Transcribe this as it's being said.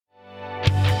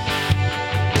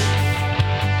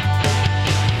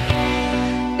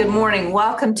Good morning.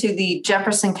 Welcome to the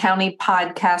Jefferson County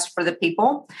Podcast for the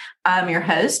People. I'm your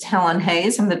host, Helen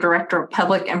Hayes. I'm the Director of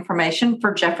Public Information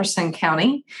for Jefferson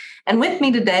County. And with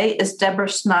me today is Deborah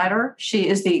Snyder. She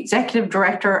is the Executive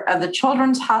Director of the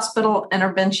Children's Hospital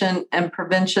Intervention and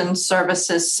Prevention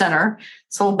Services Center.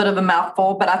 It's a little bit of a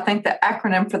mouthful, but I think the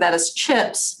acronym for that is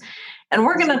CHIPS. And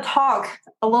we're going to talk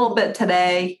a little bit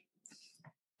today.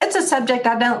 It's a subject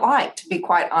I don't like, to be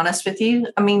quite honest with you.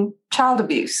 I mean, child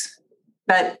abuse.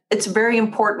 But it's very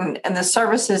important, and the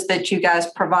services that you guys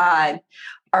provide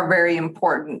are very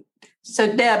important.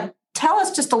 So, Deb, tell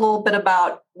us just a little bit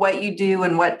about what you do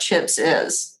and what CHIPS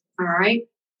is. All right.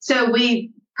 So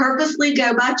we purposely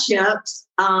go by CHIPS.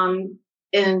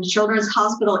 And Children's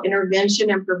Hospital Intervention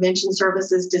and Prevention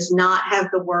Services does not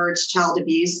have the words child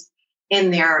abuse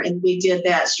in there, and we did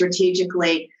that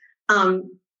strategically.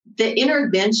 The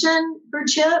intervention for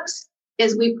CHIPS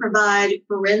is we provide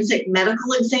forensic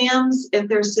medical exams if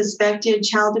there's suspected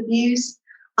child abuse.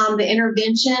 The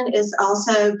intervention is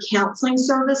also counseling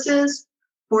services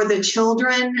for the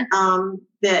children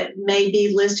that may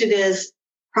be listed as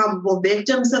probable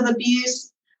victims of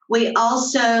abuse. We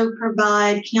also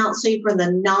provide counseling for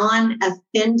the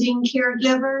non-offending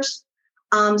caregivers.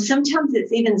 Sometimes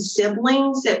it's even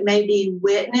siblings that may be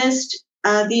witnessed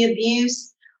the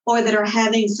abuse or that are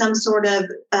having some sort of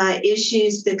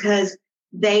issues because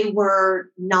they were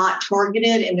not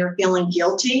targeted and they're feeling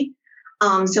guilty.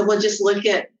 So we'll just look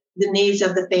at the needs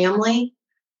of the family.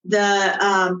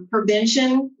 The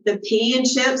prevention, the P in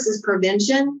CHIPS is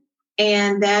prevention.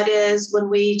 And that is when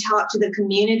we talk to the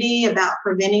community about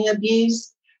preventing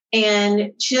abuse.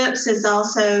 And CHIPS is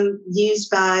also used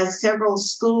by several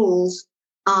schools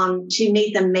to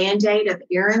meet the mandate of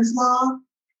Aaron's Law.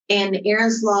 And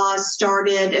Aaron's Law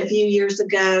started a few years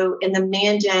ago, and the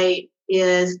mandate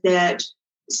is that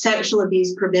sexual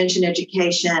abuse prevention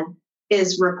education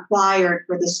is required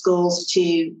for the schools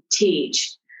to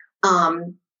teach.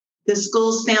 The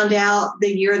schools found out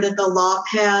the year that the law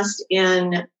passed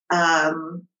in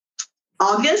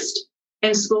August,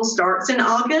 and school starts in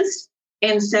August.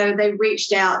 And so they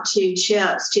reached out to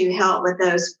CHIPS to help with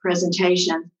those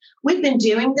presentations. We've been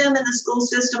doing them in the school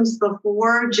systems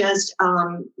before, just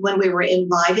when we were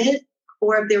invited,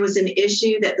 or if there was an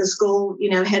issue that the school,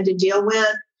 had to deal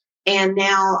with. And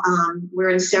now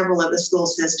we're in several of the school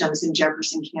systems in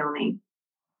Jefferson County.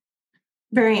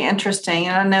 Very interesting.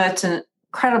 And I know it's an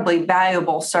incredibly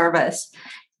valuable service.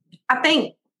 I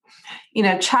think,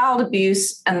 child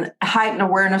abuse and heightened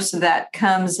awareness of that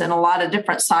comes in a lot of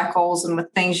different cycles and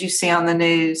with things you see on the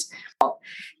news.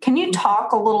 Can you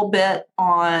talk a little bit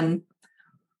on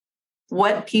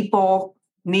what people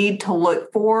need to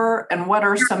look for and what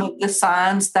are some of the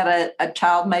signs that a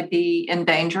child may be in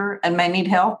danger and may need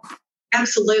help?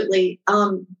 Absolutely.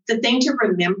 The thing to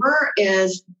remember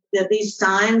is that these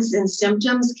signs and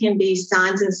symptoms can be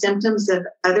signs and symptoms of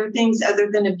other things other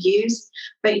than abuse.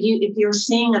 But if you're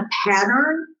seeing a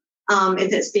pattern,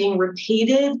 if it's being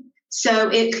repeated, so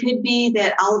it could be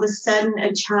that all of a sudden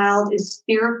a child is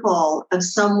fearful of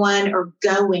someone or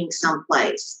going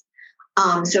someplace.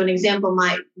 So an example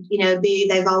might, be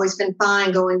they've always been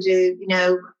fine going to,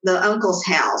 the uncle's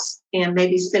house and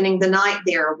maybe spending the night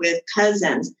there with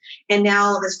cousins. And now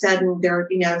all of a sudden they're,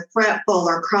 fretful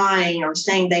or crying or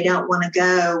saying they don't want to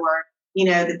go or,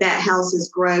 that house is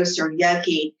gross or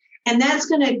yucky. And that's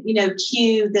going to,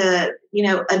 cue the,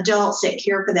 adults that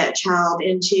care for that child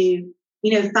into,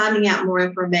 finding out more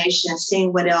information,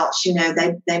 seeing what else,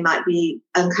 they might be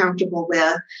uncomfortable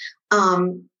with.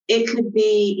 It could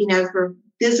be, for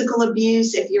physical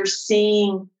abuse, if you're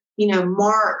seeing,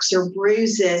 marks or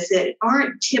bruises that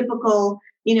aren't typical,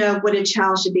 of what a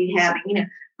child should be having,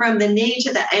 from the knee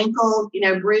to the ankle,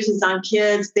 bruises on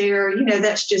kids there,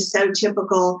 that's just so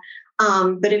typical.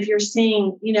 But if you're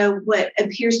seeing, what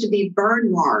appears to be burn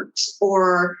marks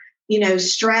or,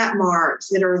 strap marks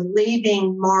that are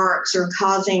leaving marks or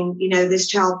causing, this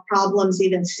child problems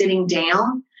even sitting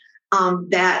down,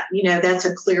 that's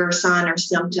a clear sign or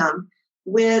symptom.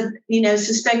 With,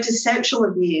 suspected sexual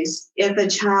abuse, if a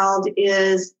child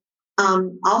is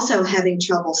also having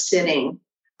trouble sitting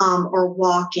or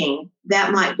walking,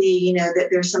 that might be, that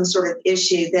there's some sort of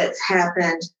issue that's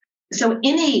happened. So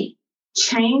any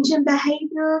change in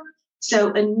behavior,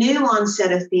 so a new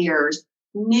onset of fears,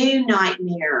 new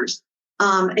nightmares,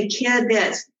 a kid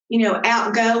that's,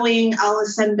 outgoing all of a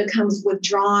sudden becomes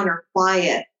withdrawn or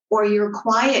quiet, or your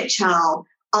quiet child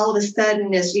all of a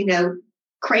sudden is,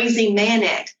 crazy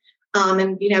manic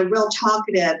and, real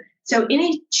talkative. So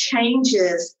any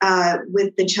changes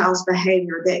with the child's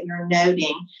behavior that you're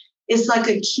noting is like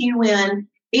a cue in,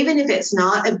 even if it's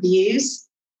not abuse,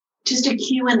 just a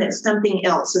cue in that something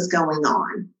else is going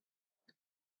on.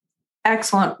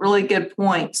 Excellent. Really good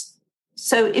points.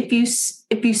 So if you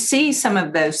see some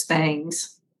of those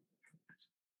things,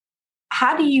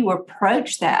 how do you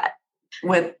approach that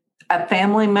with a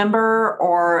family member,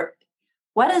 or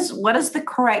what is the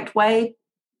correct way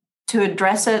to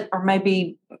address it, or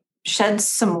maybe shed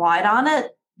some light on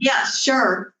it? Yeah,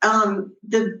 sure.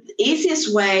 The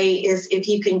easiest way is if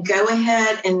you can go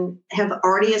ahead and have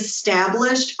already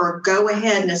established, or go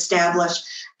ahead and establish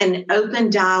an open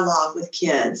dialogue with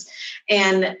kids.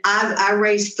 And I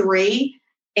raised 3,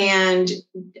 and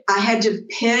I had to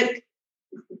pick,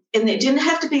 and it didn't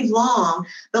have to be long,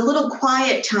 the little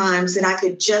quiet times that I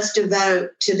could just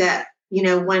devote to that,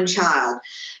 one child.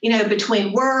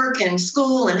 Between work and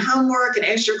school and homework and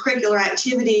extracurricular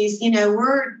activities,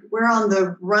 we're on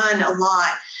the run a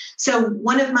lot. So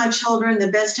one of my children,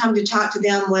 the best time to talk to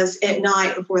them was at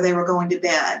night before they were going to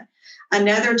bed.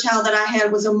 Another child that I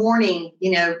had was a morning,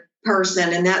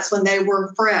 person, and that's when they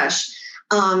were fresh.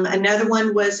 Another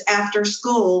one was after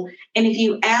school. And if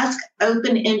you ask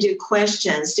open-ended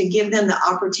questions to give them the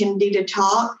opportunity to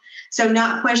talk, so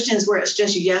not questions where it's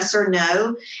just yes or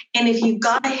no. And if you've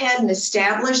gone ahead and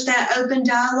established that open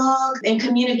dialogue and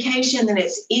communication, then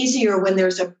it's easier when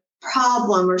there's a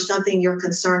problem or something you're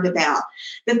concerned about.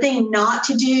 The thing not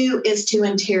to do is to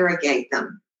interrogate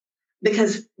them.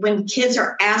 Because when kids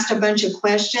are asked a bunch of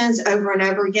questions over and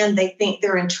over again, they think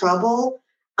they're in trouble,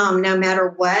 no matter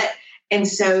what. And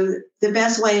so the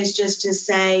best way is just to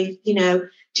say,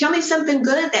 tell me something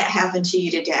good that happened to you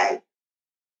today.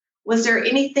 Was there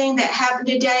anything that happened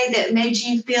today that made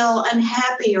you feel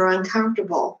unhappy or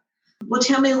uncomfortable? Well,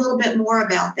 tell me a little bit more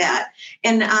about that.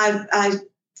 And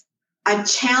I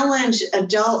challenge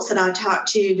adults that I talk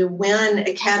to win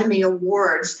Academy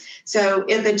Awards. So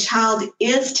if a child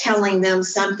is telling them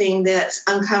something that's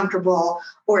uncomfortable,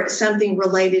 or it's something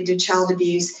related to child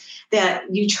abuse, that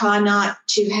you try not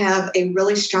to have a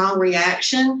really strong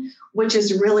reaction, which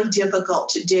is really difficult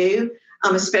to do,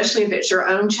 especially if it's your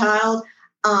own child.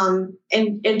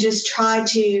 And just try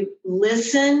to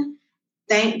listen,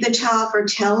 thank the child for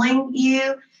telling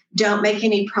you, don't make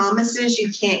any promises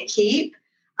you can't keep,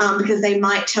 because they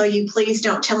might tell you, please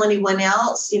don't tell anyone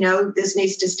else, this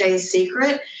needs to stay a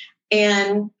secret.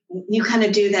 And you kind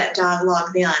of do that dialogue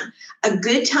then. A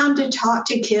good time to talk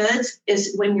to kids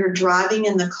is when you're driving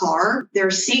in the car.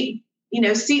 They're seat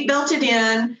belted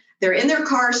in, they're in their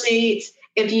car seats.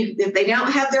 If they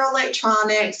don't have their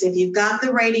electronics, if you've got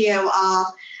the radio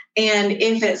off, and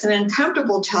if it's an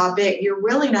uncomfortable topic, you're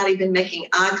really not even making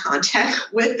eye contact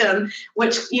with them,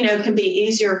 which, can be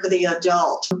easier for the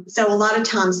adult. So a lot of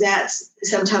times that's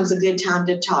sometimes a good time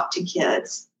to talk to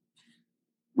kids.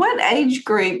 What age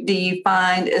group do you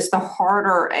find is the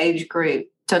harder age group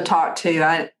to talk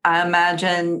to? I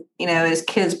imagine, as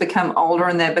kids become older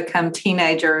and they become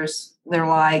teenagers, they're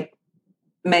like,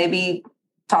 maybe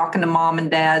talking to mom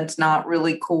and dad's not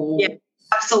really cool. Yeah,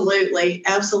 absolutely.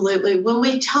 Absolutely. When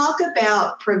we talk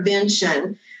about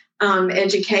prevention,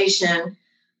 education,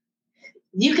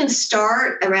 you can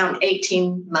start around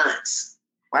 18 months.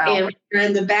 Wow. And when you're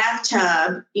in the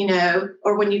bathtub,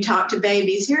 or when you talk to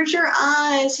babies, here's your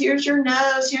eyes, here's your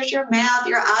nose, here's your mouth.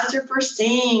 Your eyes are for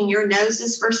seeing, your nose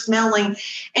is for smelling.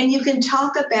 And you can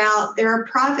talk about their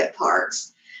private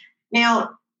parts.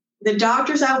 Now, the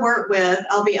doctors I work with,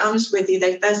 I'll be honest with you,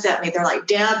 they fuss at me. They're like,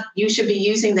 Deb, you should be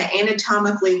using the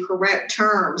anatomically correct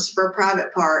terms for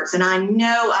private parts. And I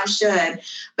know I should.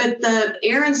 But the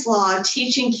Aaron's Law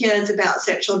teaching kids about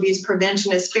sexual abuse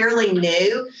prevention is fairly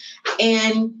new.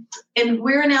 And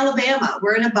we're in Alabama.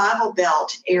 We're in a Bible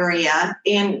Belt area,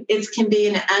 and it can be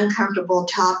an uncomfortable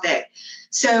topic.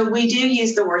 So we do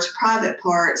use the words private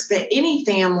parts, but any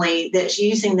family that's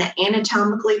using the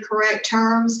anatomically correct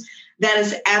terms, that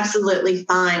is absolutely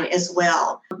fine as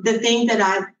well. The thing that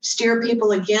I steer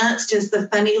people against is the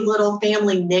funny little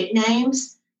family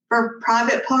nicknames for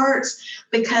private parts,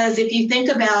 because if you think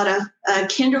about a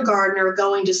kindergartner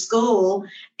going to school,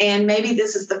 and maybe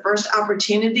this is the first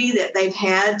opportunity that they've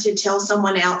had to tell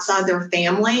someone outside their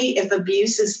family if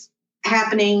abuse is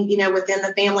happening, within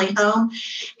the family home.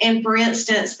 And for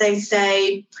instance, they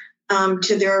say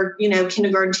to their,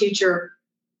 kindergarten teacher,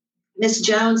 Miss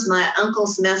Jones, my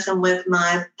uncle's messing with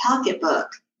my pocketbook.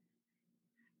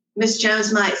 Miss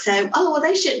Jones might say, oh, well,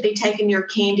 they shouldn't be taking your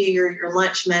candy or your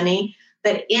lunch money.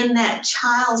 But in that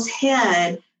child's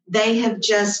head, they have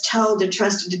just told a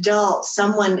trusted adult,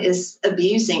 someone is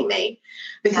abusing me.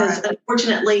 Because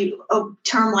unfortunately, a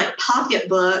term like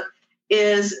pocketbook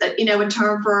is, a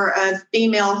term for a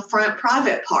female front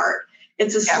private part.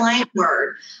 It's a slang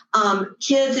word.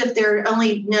 Kids, if there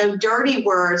only know dirty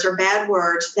words or bad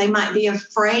words, they might be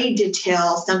afraid to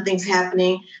tell something's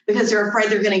happening because they're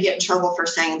afraid they're going to get in trouble for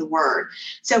saying the word.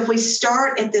 So if we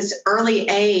start at this early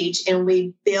age and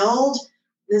we build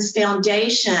this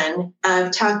foundation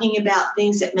of talking about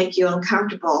things that make you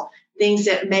uncomfortable, things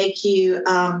that make you,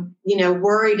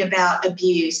 worried about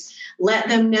abuse, let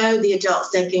them know the adults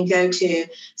they can go to.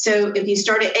 So if you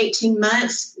start at 18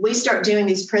 months, we start doing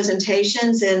these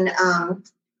presentations in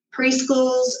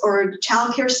preschools or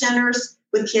childcare centers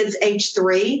with kids age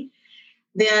 3.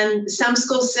 Then some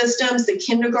school systems, the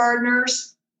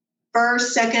kindergartners,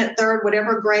 first, second, third,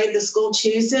 whatever grade the school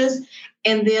chooses,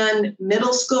 and then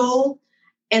middle school.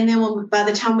 And then by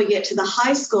the time we get to the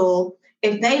high school,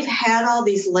 if they've had all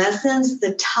these lessons,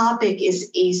 the topic is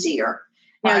easier.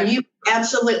 Now, you're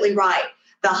absolutely right.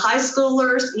 The high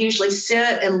schoolers usually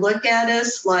sit and look at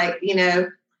us like,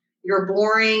 you're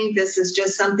boring. This is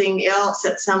just something else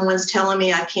that someone's telling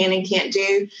me I can and can't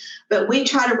do. But we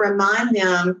try to remind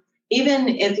them, even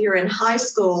if you're in high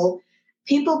school,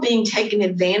 people being taken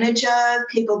advantage of,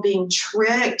 people being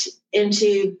tricked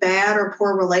into bad or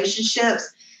poor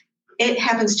relationships, it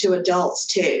happens to adults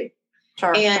too.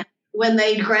 Sure. And when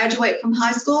they graduate from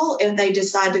high school, if they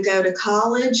decide to go to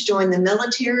college, join the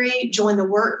military, join the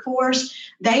workforce,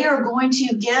 they are going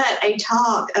to get a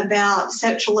talk about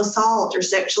sexual assault or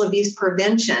sexual abuse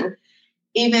prevention,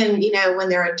 even, when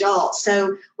they're adults.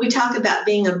 So we talk about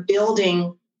being a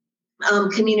building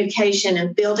communication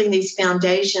and building these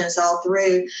foundations all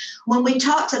through. When we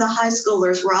talk to the high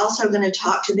schoolers, we're also going to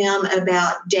talk to them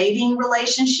about dating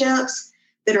relationships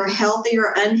that are healthy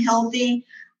or unhealthy.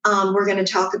 We're going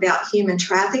to talk about human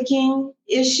trafficking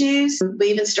issues. We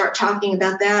even start talking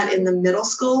about that in the middle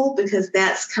school because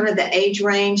that's kind of the age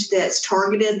range that's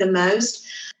targeted the most.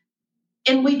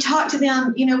 And we talk to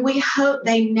them, we hope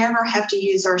they never have to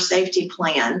use our safety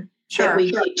plan that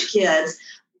we teach kids,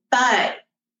 but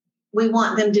we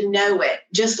want them to know it.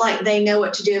 Just like they know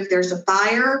what to do if there's a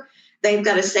fire, they've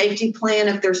got a safety plan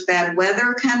if there's bad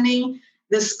weather coming.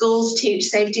 The schools teach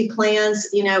safety plans,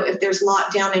 if there's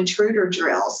lockdown intruder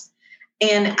drills.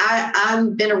 And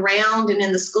I've been around and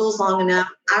in the schools long enough.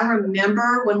 I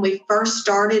remember when we first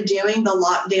started doing the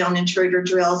lockdown intruder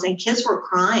drills and kids were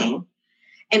crying.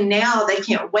 And now they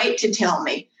can't wait to tell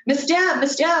me, Miss Deb,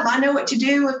 I know what to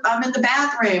do if I'm in the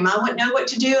bathroom. I wouldn't know what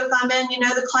to do if I'm in,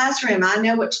 the classroom. I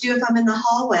know what to do if I'm in the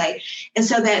hallway. And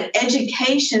so that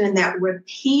education and that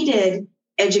repeated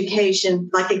education,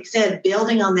 like I said,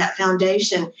 building on that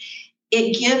foundation,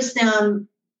 it gives them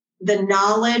the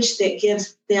knowledge that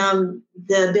gives them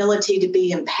the ability to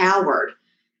be empowered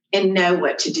and know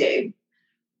what to do.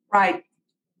 Right.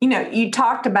 You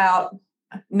talked about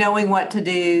knowing what to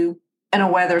do in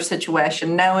a weather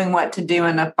situation, knowing what to do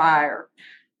in a fire.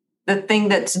 The thing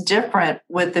that's different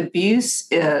with abuse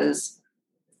is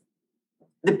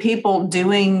the people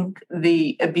doing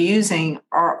the abusing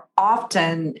are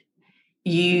often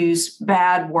use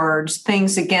bad words,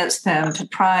 things against them to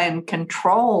try and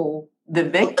control the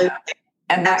victim.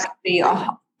 And that can be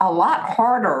a lot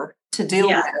harder to deal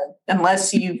with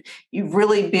unless you've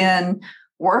really been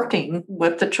working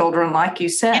with the children, like you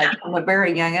said, from a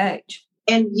very young age.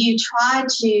 And you try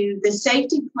the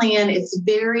safety plan is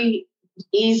very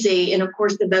easy. And of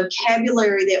course, the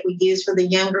vocabulary that we use for the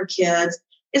younger kids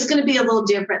is going to be a little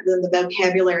different than the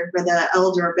vocabulary for the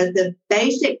older. But the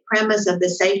basic premise of the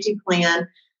safety plan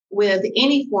with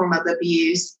any form of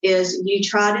abuse is you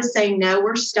try to say no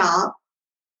or stop.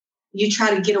 You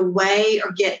try to get away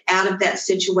or get out of that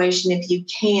situation if you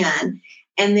can.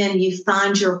 And then you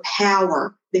find your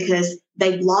power because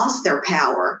they've lost their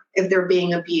power if they're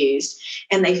being abused.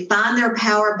 And they find their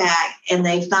power back and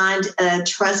they find a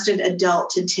trusted adult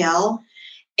to tell.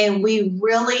 And we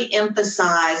really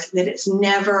emphasize that it's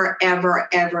never, ever,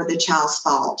 ever the child's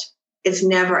fault. It's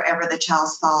never, ever the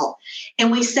child's fault.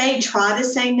 And we try to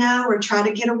say no or try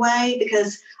to get away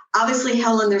because obviously,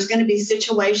 Helen, there's going to be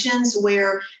situations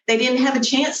where they didn't have a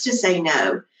chance to say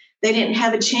no. They didn't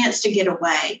have a chance to get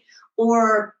away.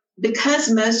 Or because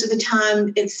most of the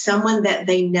time it's someone that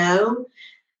they know,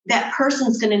 that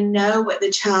person's going to know what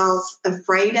the child's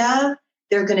afraid of.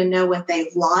 They're going to know what they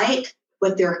like,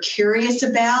 what they're curious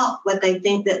about, what they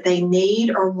think that they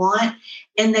need or want,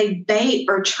 and they bait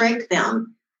or trick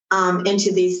them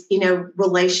into these,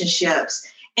 relationships.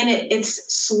 And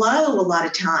it's slow a lot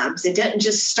of times. It doesn't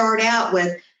just start out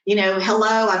with,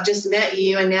 hello, I've just met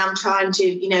you and now I'm trying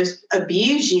to,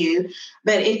 abuse you.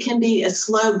 But it can be a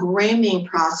slow grooming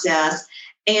process.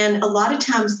 And a lot of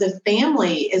times the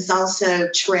family is also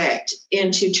tricked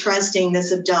into trusting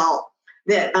this adult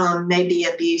that may be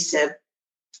abusive.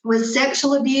 With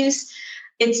sexual abuse,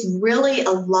 it's really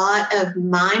a lot of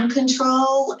mind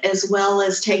control as well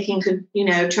as trying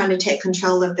to take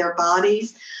control of their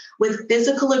bodies. With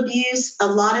physical abuse, a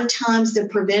lot of times the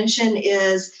prevention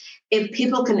is if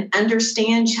people can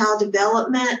understand child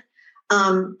development.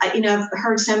 I've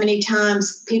heard so many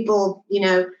times people,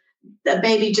 the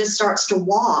baby just starts to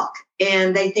walk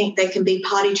and they think they can be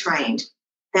potty trained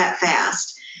that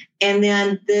fast. And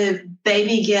then the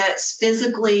baby gets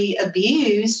physically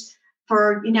abused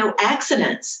for,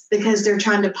 accidents because they're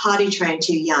trying to potty train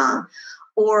too young.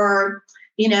 Or,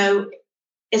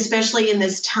 especially in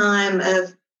this time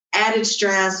of added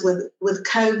stress with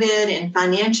COVID and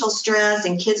financial stress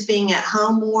and kids being at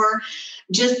home more,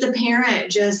 just the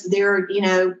parent,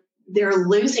 they're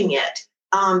losing it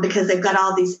because they've got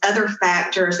all these other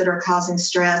factors that are causing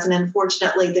stress. And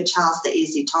unfortunately, the child's the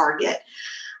easy target.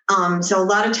 So a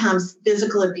lot of times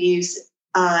physical abuse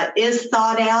is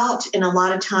thought out, and a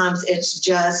lot of times it's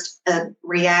just a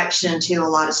reaction to a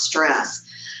lot of stress.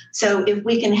 So if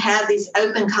we can have these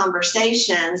open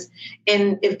conversations,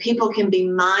 and if people can be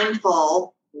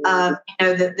mindful of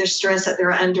the stress that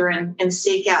they're under and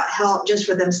seek out help just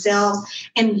for themselves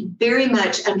and very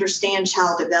much understand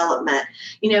child development.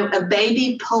 A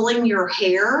baby pulling your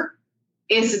hair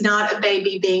is not a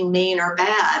baby being mean or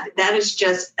bad. That is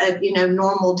just a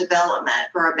normal development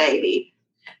for a baby.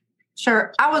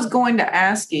 Sure. I was going to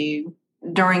ask you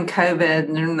during COVID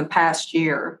and in the past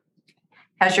year,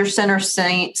 has your center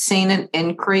seen an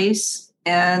increase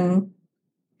in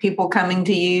people coming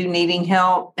to you needing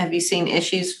help? Have you seen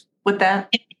issues with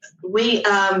that? We,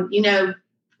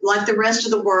 like the rest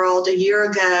of the world, a year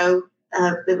ago,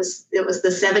 it was the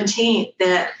 17th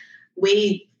that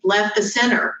we left the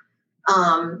center,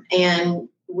 and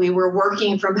we were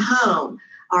working from home.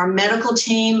 Our medical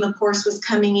team, of course, was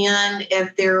coming in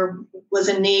if there was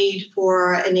a need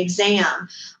for an exam.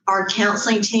 Our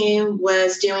counseling team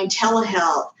was doing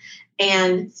telehealth.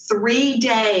 And 3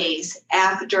 days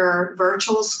after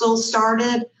virtual school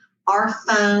started, our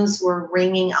phones were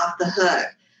ringing off the hook.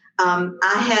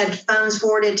 I had phones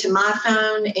forwarded to my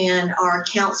phone, and our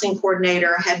counseling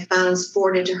coordinator had phones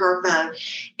forwarded to her phone.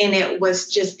 And it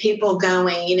was just people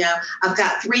going, I've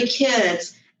got 3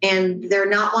 kids and they're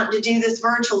not wanting to do this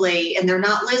virtually and they're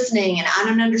not listening. And I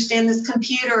don't understand this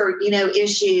computer,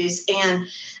 issues. And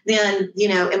then,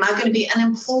 am I going to be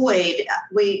unemployed?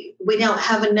 We don't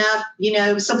have enough,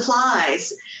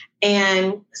 supplies.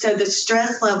 And so the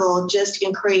stress level just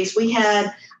increased. We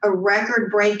had a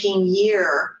record-breaking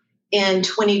year in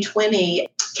 2020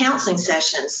 counseling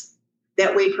sessions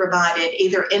that we provided,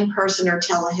 either in person or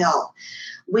telehealth.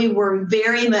 We were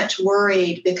very much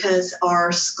worried because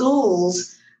our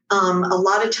schools, a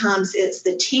lot of times it's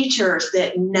the teachers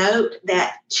that note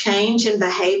that change in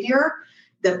behavior,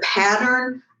 the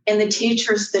pattern, and the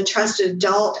teacher's the trusted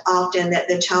adult often that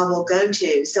the child will go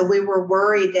to. So we were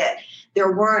worried that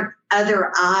there weren't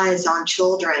other eyes on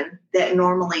children that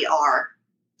normally are.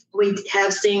 We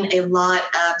have seen a lot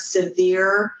of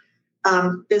severe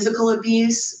physical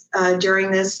abuse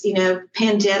during this,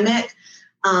 pandemic.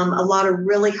 A lot of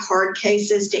really hard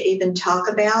cases to even talk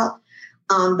about.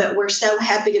 But we're so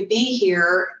happy to be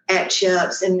here at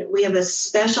CHIPS, and we have a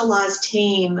specialized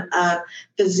team of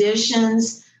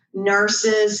physicians,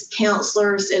 nurses,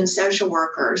 counselors, and social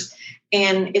workers.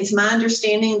 And it's my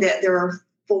understanding that there are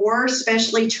 4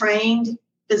 specially trained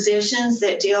physicians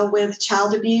that deal with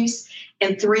child abuse,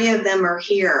 and 3 of them are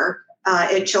here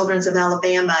at Children's of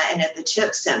Alabama and at the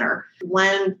CHIPS Center.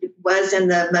 One was in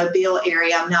the Mobile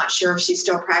area. I'm not sure if she's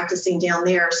still practicing down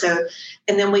there. So,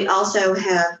 and then we also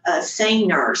have a SANE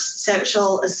nurse,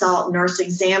 sexual assault nurse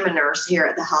examiners here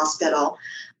at the hospital.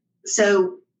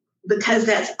 So because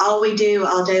that's all we do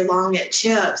all day long at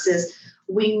CHIPS is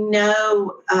we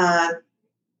know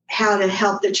how to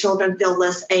help the children feel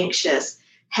less anxious,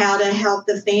 how to help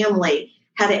the family,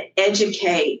 how to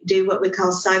educate, do what we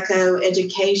call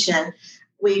psychoeducation.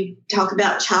 We talk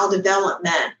about child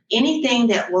development, anything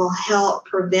that will help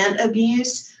prevent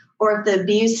abuse, or if the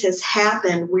abuse has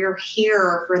happened, we're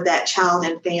here for that child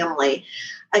and family.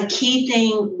 A key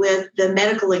thing with the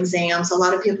medical exams, a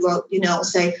lot of people,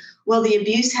 say, well, the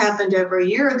abuse happened over a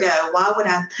year ago. Why would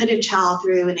I put a child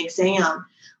through an exam?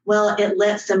 Well, it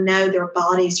lets them know their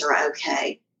bodies are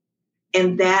okay.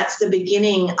 And that's the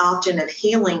beginning often of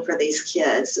healing for these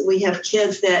kids. We have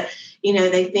kids that,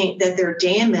 they think that they're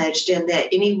damaged and that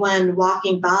anyone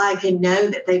walking by can know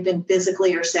that they've been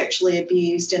physically or sexually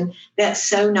abused. And that's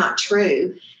so not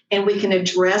true. And we can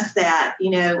address that,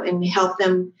 and help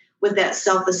them with that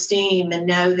self-esteem and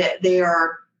know that they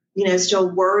are, still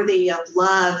worthy of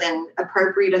love and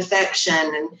appropriate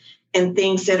affection and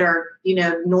things that are,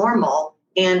 normal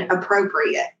and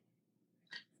appropriate.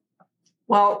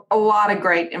 Well, a lot of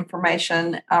great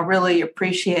information. I really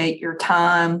appreciate your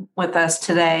time with us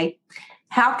today.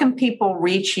 How can people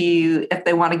reach you if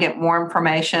they want to get more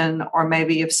information, or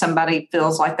maybe if somebody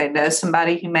feels like they know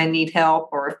somebody who may need help,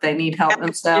 or if they need help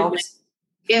themselves?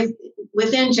 If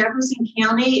within Jefferson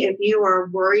County, if you are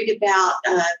worried about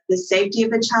the safety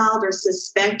of a child or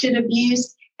suspected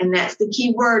abuse, and that's the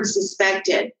key word,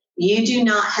 suspected, you do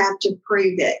not have to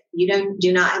prove it. You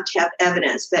do not have to have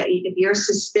evidence. But if you're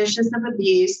suspicious of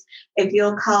abuse, if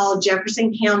you'll call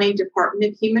Jefferson County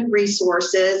Department of Human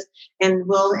Resources, and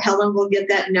Helen will get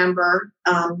that number,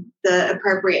 the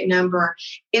appropriate number.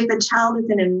 If a child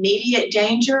is in immediate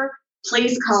danger,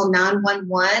 please call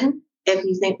 911 if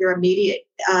you think there are immediate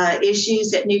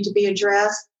issues that need to be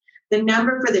addressed. The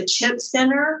number for the CHIP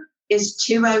Center is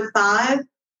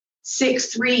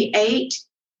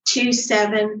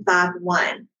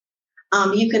 205-638-2751.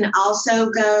 You can also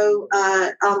go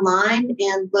online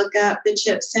and look up the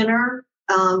CHIP Center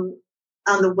on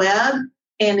the web,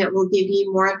 and it will give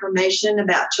you more information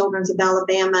about Children's of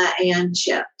Alabama and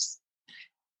CHIPS.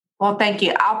 Well, thank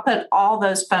you. I'll put all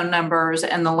those phone numbers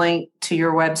and the link to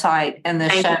your website in the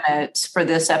show notes for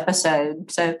this episode.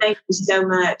 So thank you so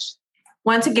much.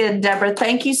 Once again, Deborah,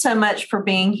 thank you so much for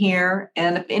being here.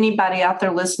 And if anybody out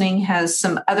there listening has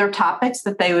some other topics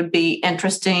that they would be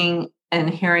interested in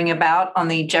hearing about on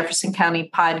the Jefferson County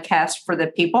Podcast for the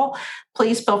People,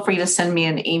 please feel free to send me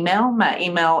an email. My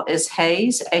email is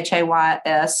Hayes,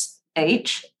 HAYSH,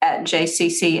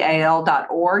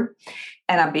 @jccal.org.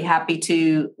 And I'd be happy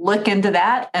to look into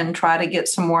that and try to get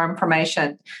some more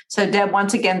information. So, Deb,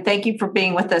 once again, thank you for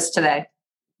being with us today.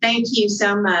 Thank you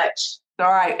so much.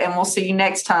 All right. And we'll see you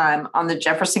next time on the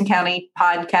Jefferson County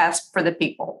Podcast for the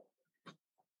People.